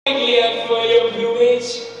Here for your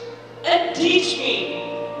plumage and teach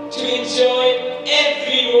me to enjoy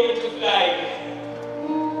every moment of life.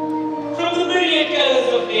 From the myriad colors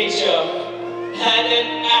of nature and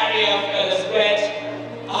an array of colors spread,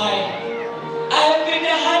 I have picked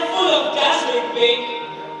a handful of dazzling pink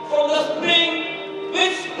from the spring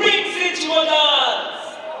which springs into a dance.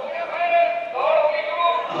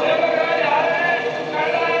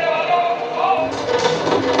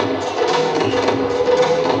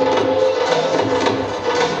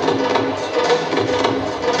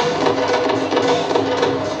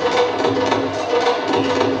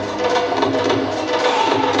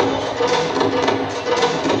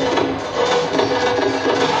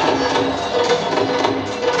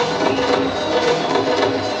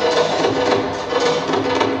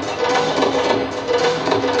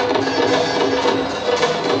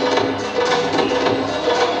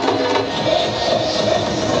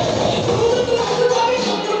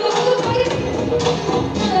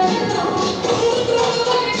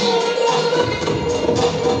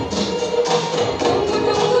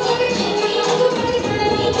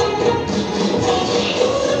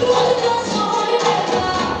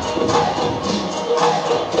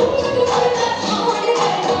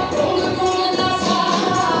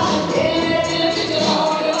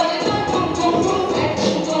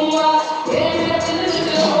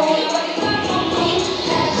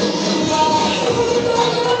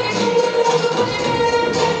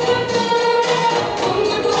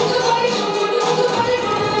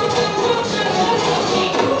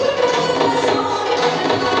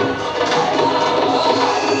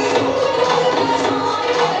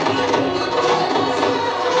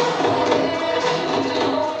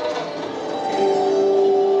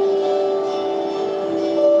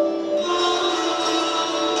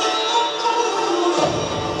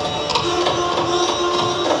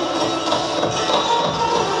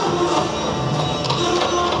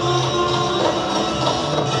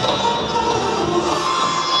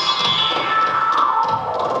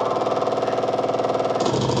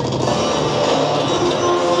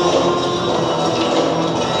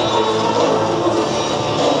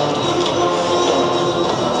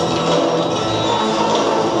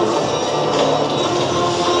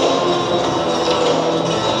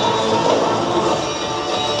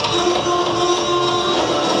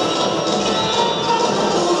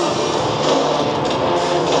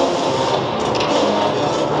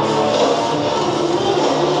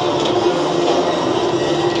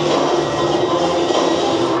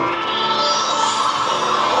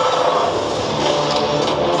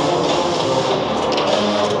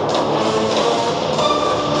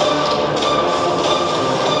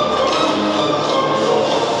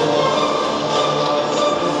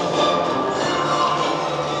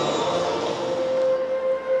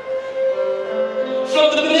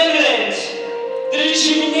 From the benevolent, the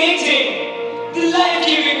rejuvenating, the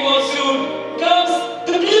life-giving monsoon comes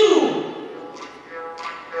the blue.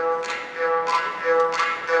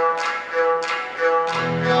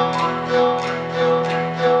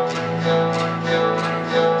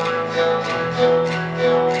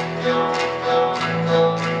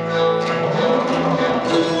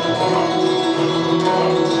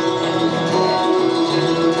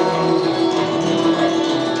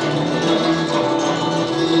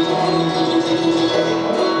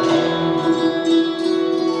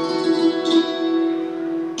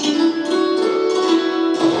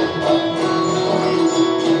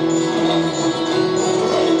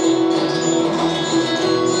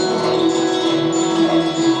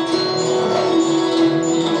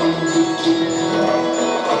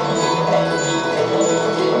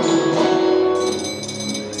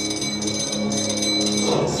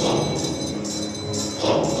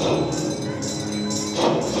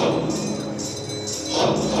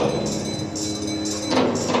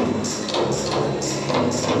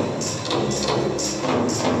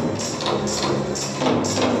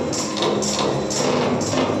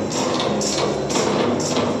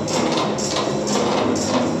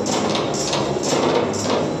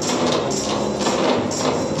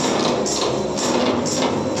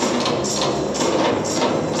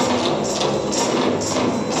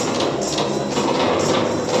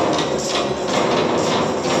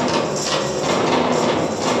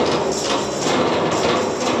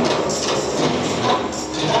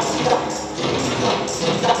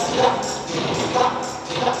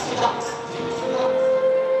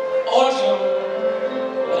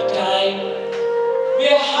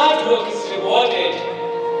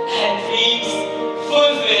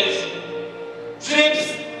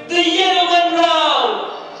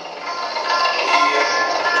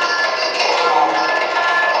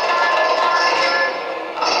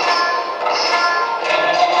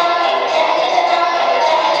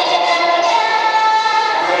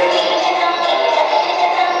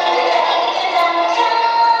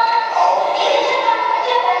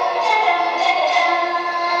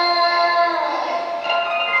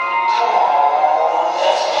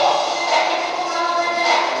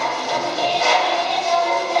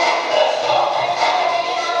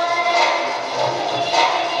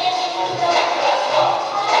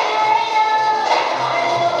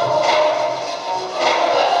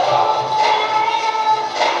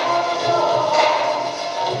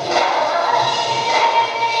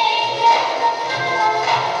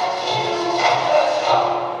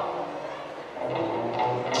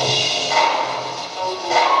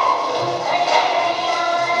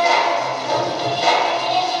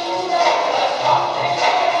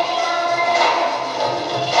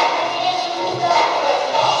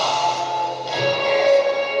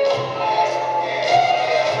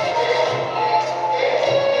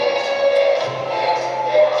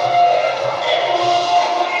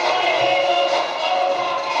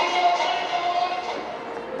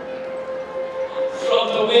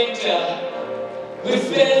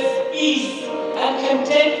 peace, and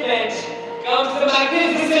contentment comes the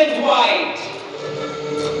magnificent white.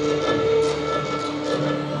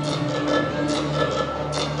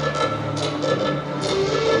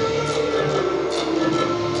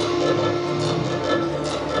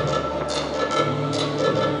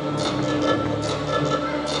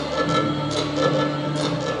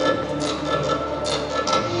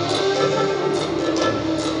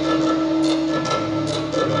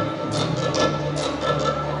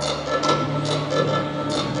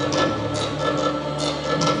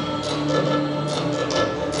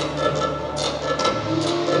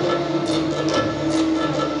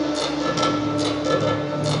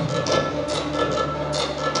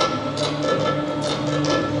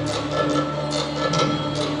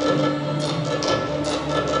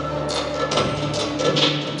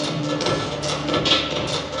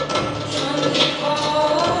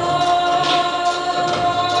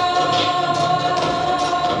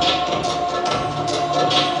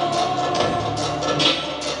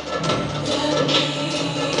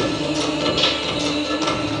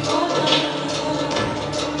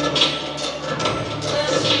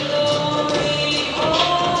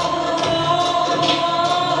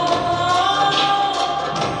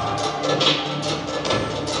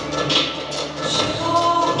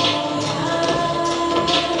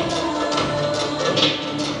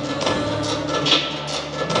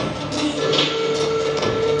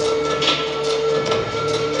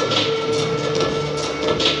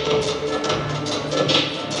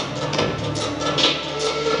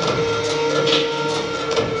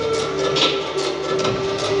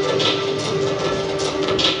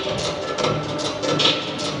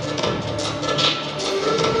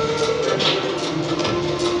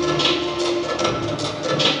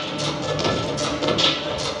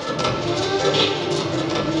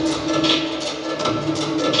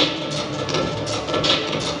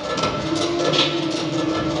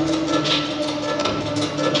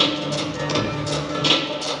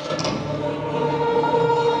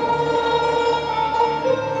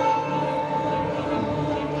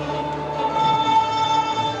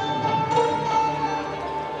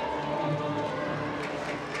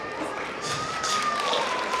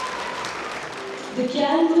 The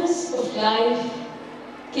canvas of life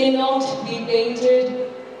cannot be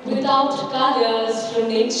painted without colors from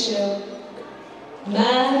nature.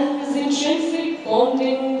 Man's intrinsic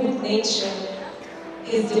bonding with nature,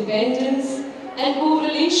 his dependence and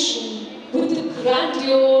correlation with the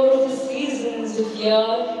grandeur of the seasons of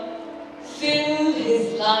year, fill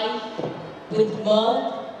his life with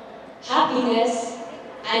mirth, happiness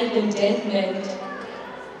and contentment.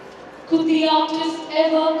 Could the artist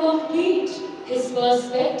ever complete his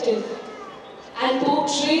perspective and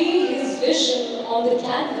portray his vision on the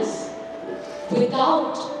canvas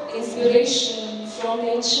without inspiration from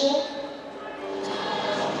nature?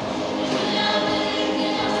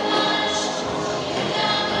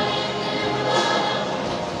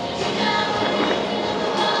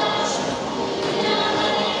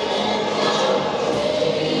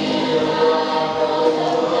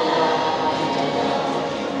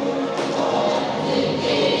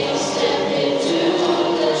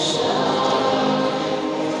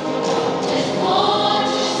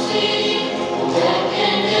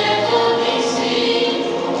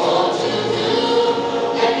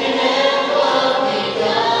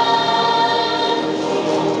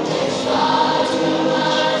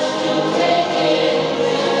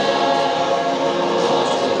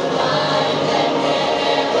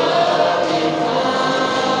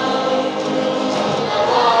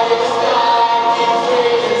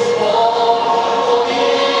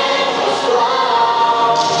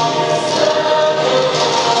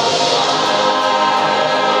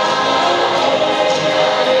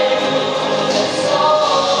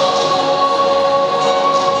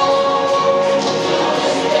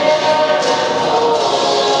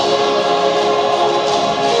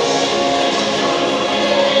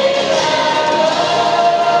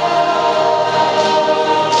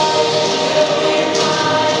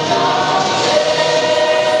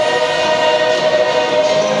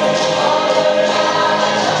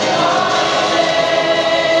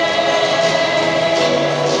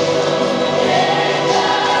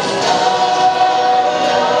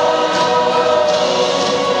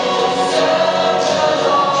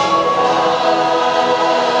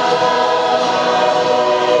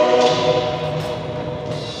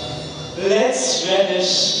 Let's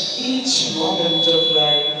relish each moment of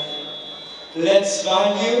life. Let's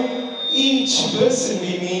value each person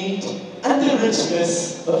we meet and the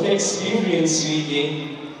richness of experience we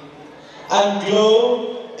gain. And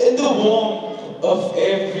glow in the warmth of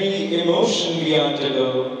every emotion we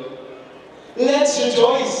undergo. Let's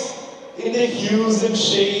rejoice in the hues and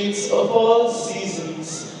shades of all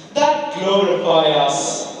seasons that glorify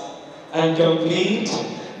us and complete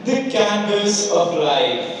the canvas of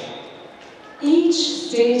life. Each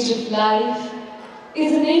stage of life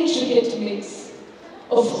is an intricate mix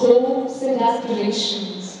of hopes and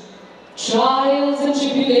aspirations, trials and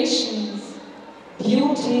tribulations,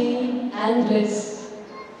 beauty and bliss.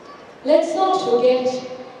 Let's not forget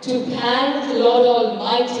to thank the Lord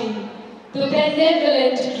Almighty, the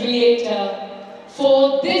benevolent Creator,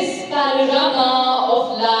 for this panorama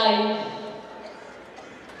of life.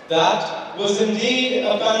 That was indeed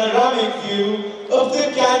a panoramic view of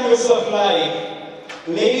the canvas of life.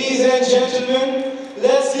 Ladies and gentlemen,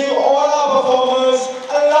 let's give all our performers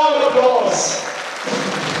a loud applause.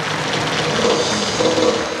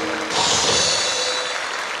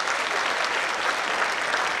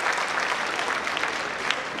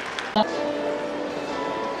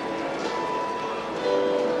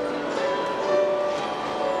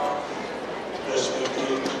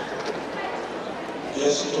 Respected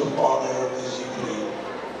guest of honor this evening,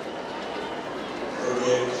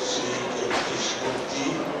 Reverend Sri Jagdish Murthy,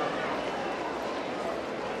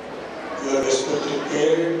 your respected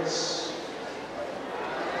parents,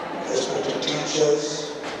 respected teachers,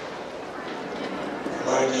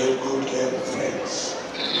 my dear good young friends.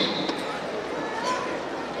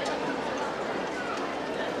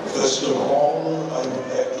 First of all, I would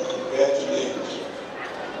like to congratulate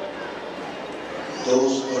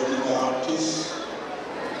those budding artists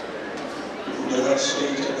who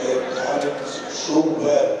demonstrated their talents so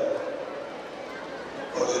well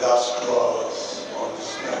for the last 2 hours on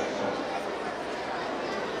this platform.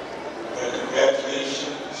 My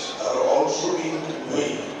congratulations are also being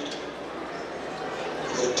conveyed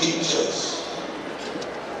to the teachers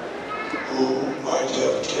who might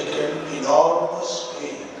have taken enormous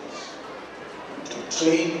pains to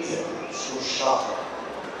train them so sharp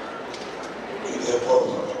in their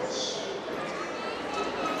performance.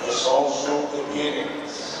 As also the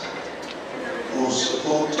parents who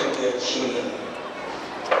supported their children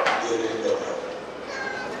in their endeavor.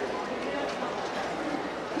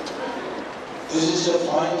 This is a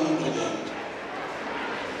fine evening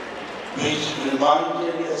which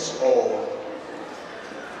reminded us all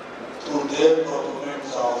through their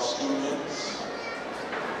performance, our students,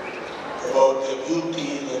 about the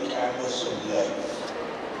beauty in the canvas of life.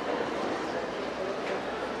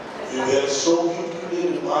 We were so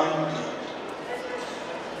beautifully reminded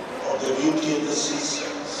of the beauty of the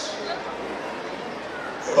seasons,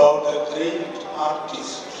 about the great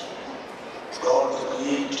artist, God the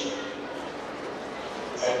Creator,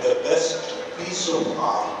 and the best piece of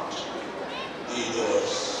art, the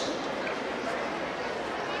universe.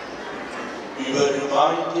 We were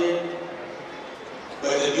reminded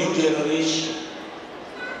by the new generation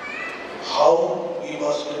how we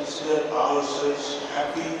must consider ourselves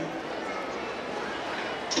happy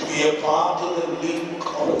to be a part of the link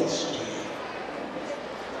of history,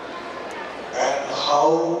 and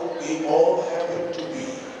how we all happen to be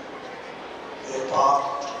a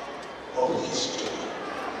part of history.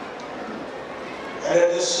 And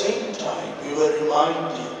at the same time, we were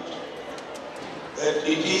reminded that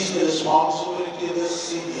it is the responsibility of the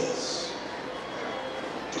seniors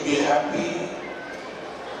to be happy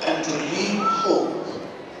and to leave hope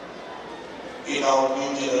in our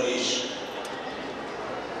new generation.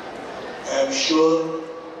 I am sure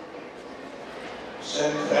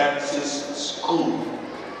St. Francis School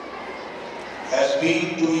has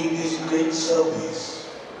been doing this great service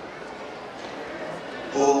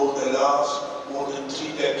over the last more than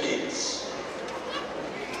 3 decades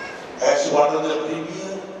as one of the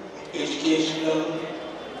premier educational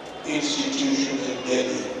institutions in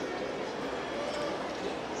Delhi.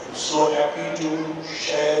 I'm so happy to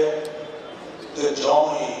share the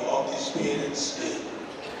joy of this Parents' Day.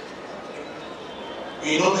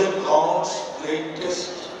 We know that God's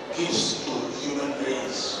greatest gifts to human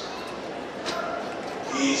race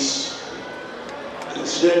is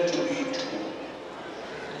considered to be two.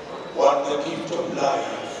 One, the gift of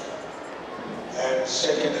life, and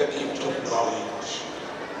second, the gift of knowledge.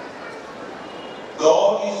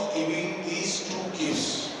 God is giving these two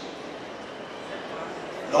gifts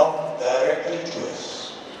not directly to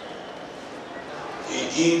us. He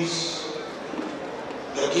gives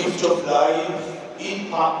the gift of life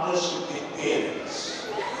in partnership with parents,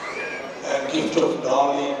 and gift of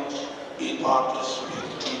knowledge in partnership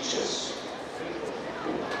with teachers.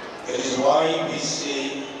 That is why we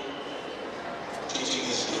say teaching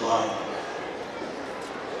is divine.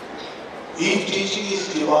 If teaching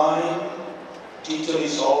is divine, teacher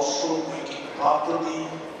is also making part of the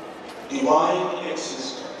divine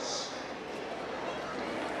existence.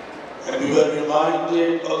 And we were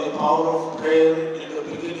reminded of the power of prayer in the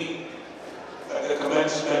beginning, at the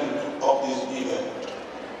commencement of this event.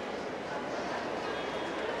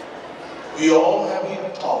 We all have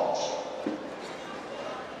been taught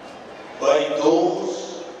by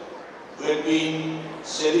those who have been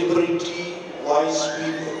celebrity wise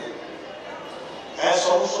people, as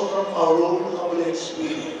also from our own humble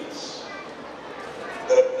experience,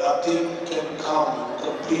 that nothing can come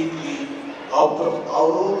completely out of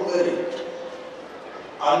our own merit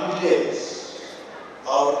unless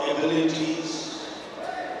our abilities,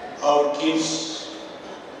 our gifts,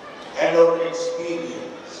 and our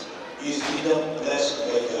experience is either blessed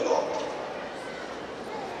by the Lord.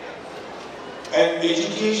 And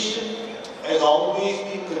education has always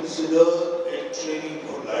been considered a training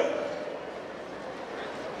for life.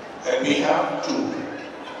 And we have to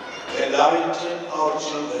enlighten our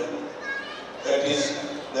children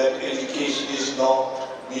that education is not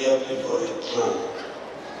merely for a joke.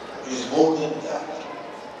 It is more than that.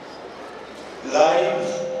 Life,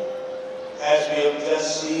 as we have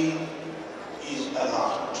just seen, is an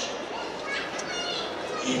art.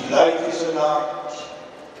 If life is an art,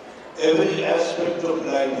 every aspect of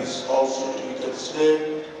life is also to be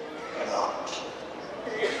considered an art.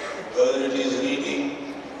 Whether it is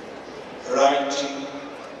reading, writing,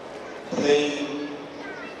 playing,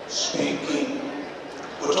 speaking,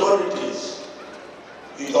 whatever it is,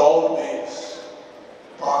 it all makes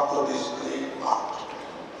part of this great art.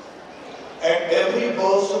 And every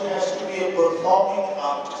person has to be a performing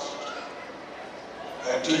artist.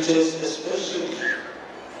 And teachers especially,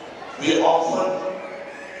 we often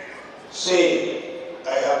say,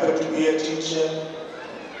 I happen to be a teacher.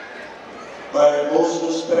 My most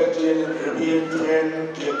respected and revered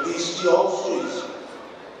friend, Jagdish also is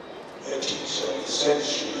a teacher,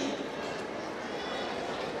 essentially.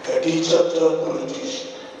 A teacher turned politician.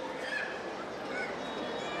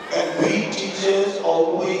 And we teachers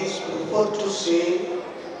always prefer to say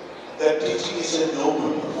that teaching is a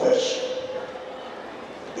noble profession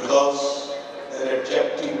because that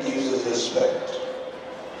adjective gives us respect.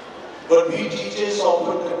 But we teachers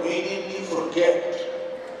often conveniently forget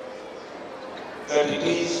that it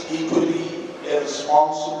is equally a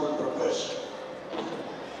responsible profession.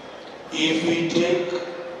 If we take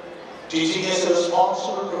teaching as a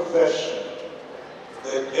responsible profession,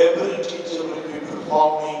 then every teacher will be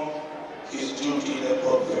performing his duty in a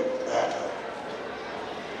perfect manner.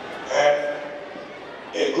 And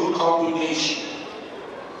a good combination,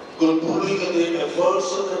 good pooling of the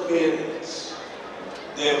efforts of the parents,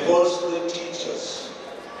 the efforts of the teachers,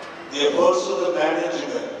 the efforts of the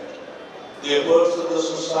management, the efforts of the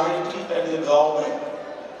society and the government,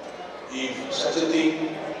 if such a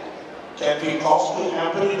thing can be possibly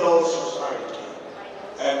happen in our society,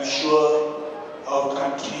 I am sure our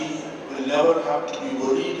country will never have to be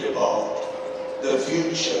worried about the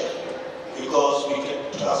future because we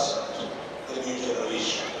can trust the new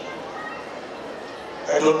generation.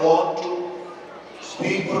 I don't want to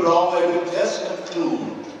speak for long. I will just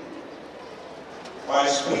conclude my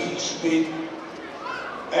speech with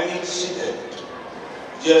an incident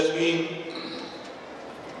which has been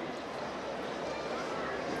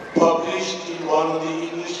published in one of the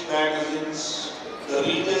English magazines, the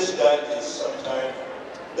Reader's Digest, some time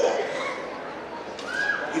back.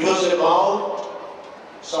 It was about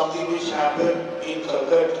something which happened in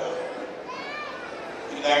Calcutta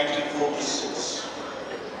in 1946.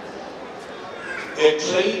 A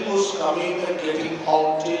train was coming and getting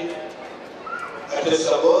halted at a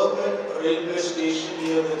suburban railway station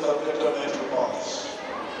near the Calcutta metropolis.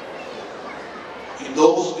 In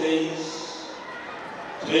those days,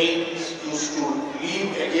 trains used to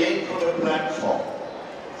leave again from the platform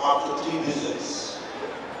after 3 visits.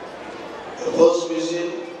 The first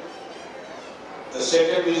visit, the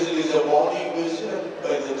second visit is a morning visit, and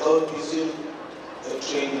by the third visit, the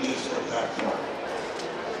train leaves the platform.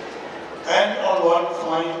 And on one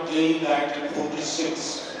fine day,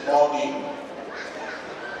 1946 morning,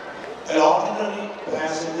 an ordinary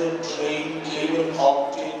passenger train came and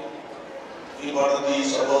halted in one of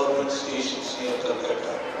these suburban stations near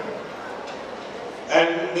Calcutta.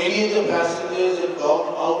 And many of the passengers had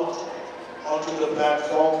gone out onto the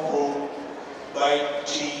platform for buying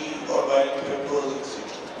tea or buying peppers, etc.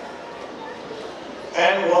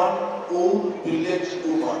 And one old village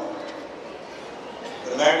woman,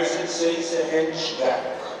 the magazine says a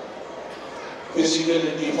henchback,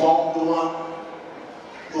 physically deformed woman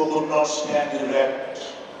who could not stand erect,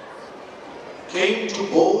 came to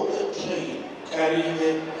board the train carrying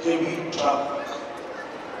a heavy trunk.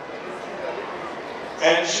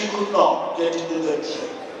 and she could not get into the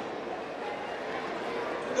train.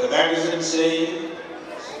 The magazine saying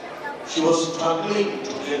she was struggling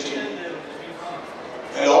to get in,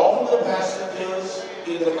 and all the passengers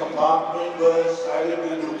in the compartment were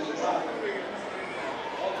silently looking up.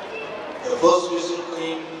 The first whistle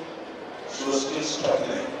came, she was still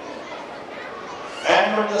struggling.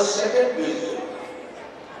 And on the second whistle,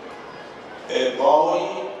 a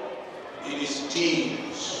boy in his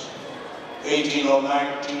teens, 18 or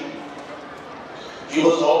 19, he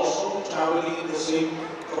was also traveling in the same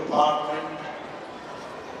compartment,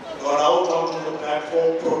 gone out onto the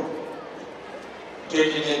platform for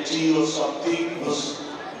taking a tea or something, he was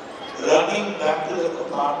running back to the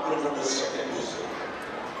compartment on the second whistle.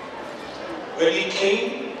 When he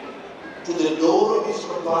came to the door of his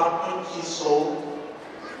compartment, he saw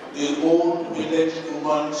the old village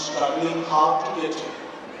woman struggling hard to get in.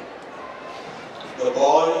 The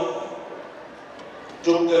boy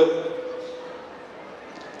took the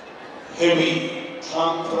heavy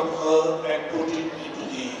trunk from her and put it into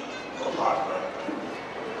the compartment.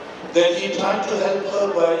 Then he tried to help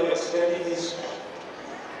her by extending his hand,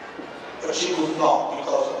 but she could not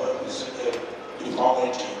because of her physical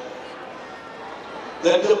deformity.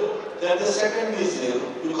 Then the second whistle,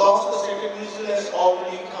 because the second whistle has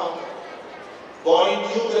already come, boy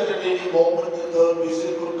knew that at any moment the third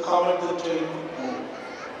whistle could come and the train would move.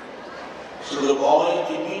 So the boy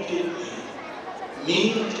immediately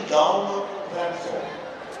kneeled down on the platform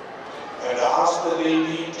and asked the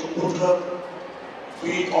lady to put her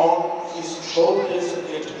feet on his shoulders and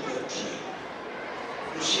get into the train.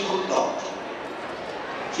 But she could not.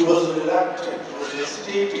 She was reluctant, she was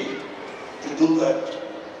hesitating to do that.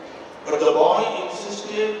 But the boy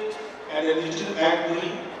insisted and a little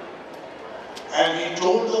angry, and he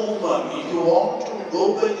told the woman, if you want to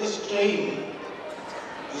go by this train,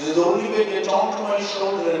 this is the only way, get onto my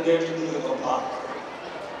shoulder and get into the compartment.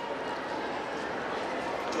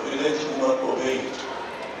 The village woman obeyed.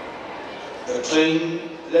 The train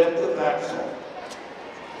left the platform.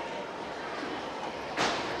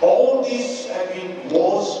 All this had been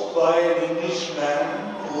watched by an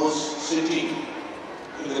Englishman who was sitting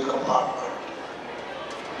in the compartment.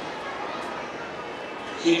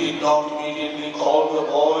 He did not immediately call the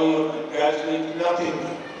boy or congratulate,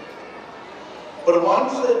 nothing. But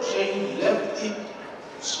once the train left the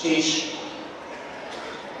station,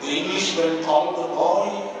 the Englishman called the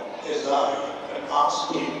boy aside and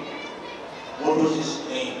asked him what was his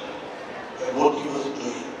name and what he was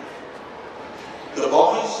doing. The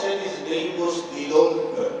boy said his name was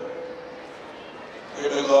Nilolpa, a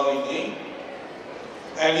Bengali name,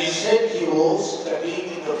 and he said he was studying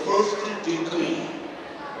in the first degree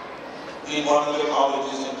in one of the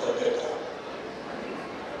colleges in Calcutta.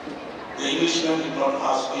 The Englishman did not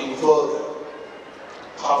ask him further.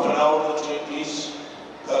 Half an hour the train reached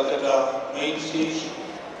Calcutta main station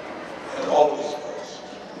and all dispersed.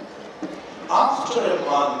 After a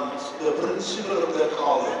month, the principal of the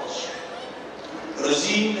college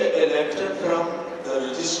received a letter from the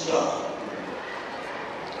registrar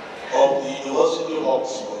of the University of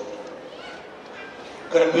Oxford,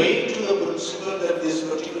 conveying to the principal that this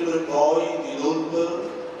particular boy,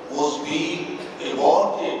 Nilolpa, was being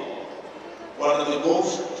awarded one of the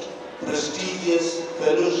most prestigious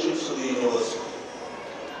fellowships of the university.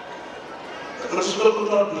 The principal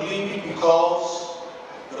could not believe it because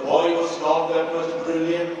the boy was not that much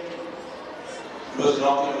brilliant. He was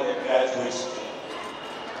not even a graduate student.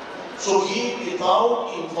 So he,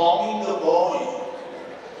 without informing the boy,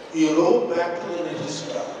 he wrote back to the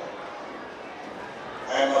registrar,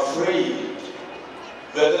 I am afraid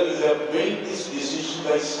whether you have made this decision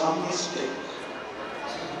by some mistake,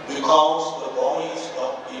 because the boy is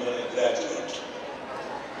not even a graduate.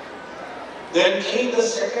 Then came the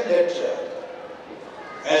second letter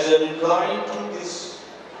as a reply to this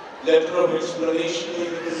letter of explanation to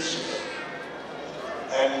the principal.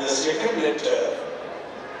 And the second letter,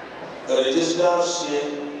 the registrar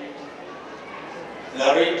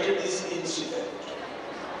narrated this incident,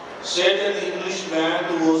 said that the Englishman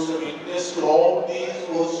who was the witness to all these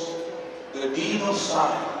was the Dean of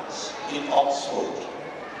Science in Oxford.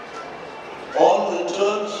 On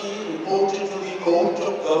return, he reported to the Court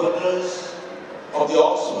of Governors of the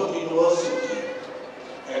Oxford University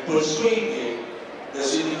and persuaded the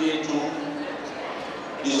syndicate to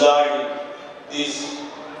decide this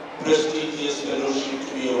prestigious fellowship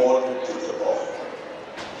to be awarded to the boy.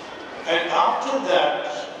 And after that,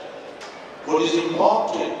 what is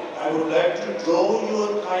important, I would like to draw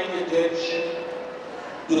your kind attention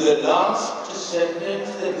to the last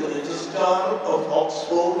sentence that the registrar of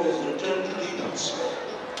Oxford has written to the principal.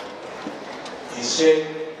 He said,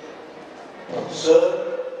 "Sir,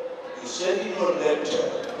 you said in your letter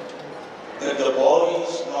that the boy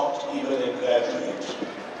is not even a graduate.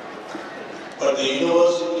 But the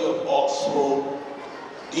University of Oxford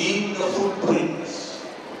deemed the footprints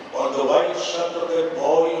on the white shirt of that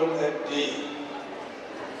boy on that day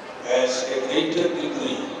as a greater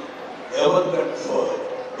degree ever conferred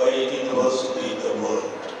by any university in the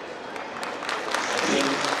world." I think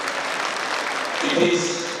it is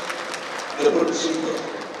the principle,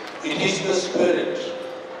 it is the spirit,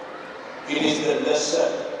 it is the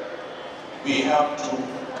lesson we have to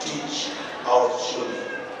teach our children.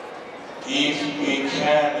 If we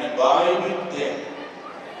can imbibe in them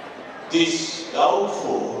this love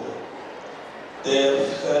for their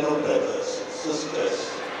fellow brothers and sisters,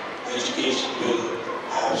 education will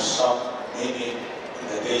have some meaning in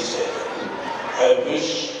the days ahead. I wish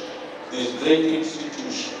this great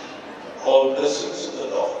institution all blessings of the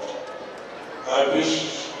Lord. I wish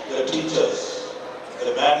the teachers,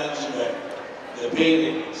 the management, the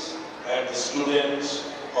parents, and the students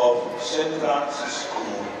of St. Francis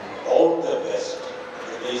School all the best in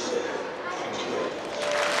the days ahead. Thank you very much.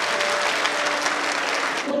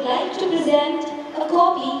 Would like to present a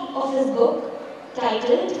copy of his book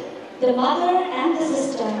titled The Mother and the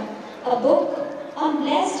Sister, a book on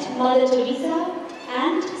Blessed Mother Teresa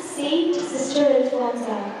and Saint Sister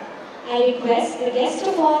Alphonsa. I request the guest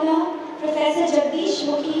of honor, Professor Jagdish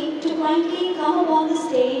Mukhi, to kindly come upon the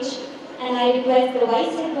stage, and I request the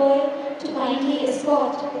Vice Head Boy to kindly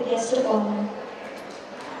escort the guest of honor.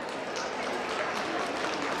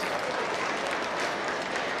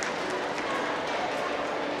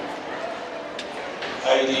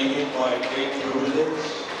 I deem it my great privilege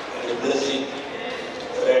and a blessing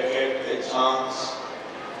that I get the chance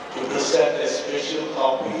to present a special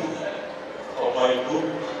copy of my book,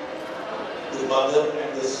 The Mother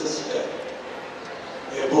and the Sister,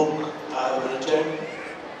 a book I have written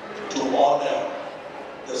to honor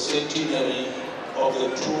the centenary of the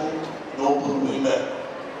two noble women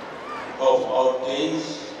of our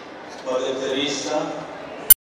days, Mother Teresa